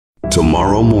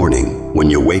Tomorrow morning, when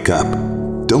you wake up,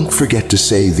 don't forget to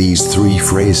say these 3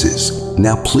 phrases.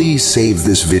 Now please save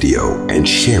this video and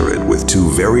share it with 2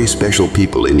 very special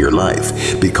people in your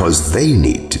life because they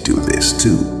need to do this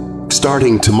too.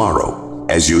 Starting tomorrow,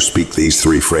 as you speak these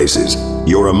 3 phrases,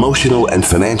 your emotional and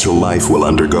financial life will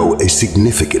undergo a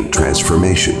significant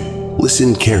transformation.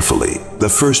 Listen carefully. The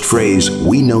first phrase,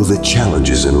 we know the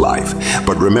challenges in life,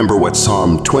 but remember what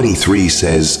Psalm 23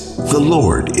 says, "The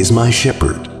Lord is my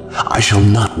shepherd. I shall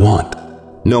not want."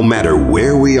 No matter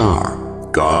where we are,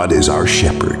 God is our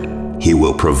shepherd. He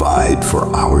will provide for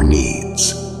our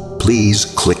needs. Please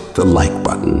click the like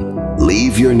button.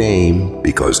 Leave your name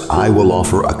because I will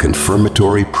offer a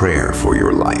confirmatory prayer for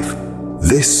your life.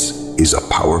 This is a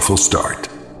powerful start.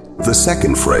 The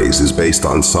second phrase is based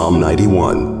on Psalm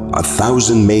 91.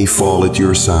 1,000 may fall at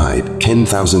your side,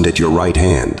 10,000 at your right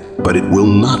hand, but it will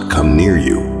not come near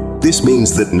you. This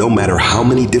means that no matter how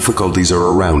many difficulties are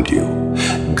around you,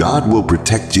 God will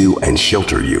protect you and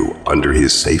shelter you under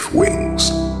His safe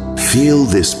wings. Feel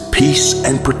this peace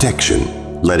and protection.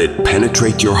 Let it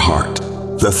penetrate your heart.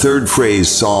 The third phrase,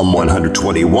 Psalm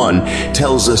 121,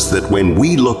 tells us that when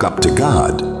we look up to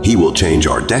God, He will change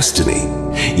our destiny.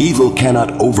 Evil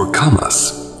cannot overcome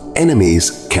us.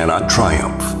 Enemies cannot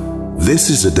triumph.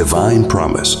 This is a divine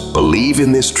promise. Believe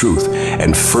in this truth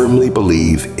and firmly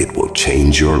believe it will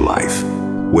change your life.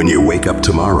 When you wake up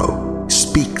tomorrow,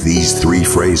 speak these 3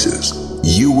 phrases.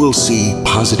 You will see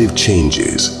positive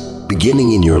changes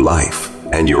beginning in your life,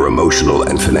 and your emotional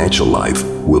and financial life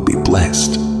will be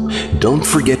blessed. Don't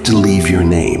forget to leave your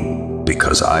name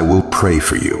because I will pray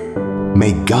for you.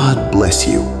 May God bless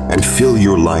you and fill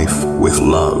your life with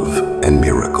love and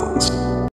miracles.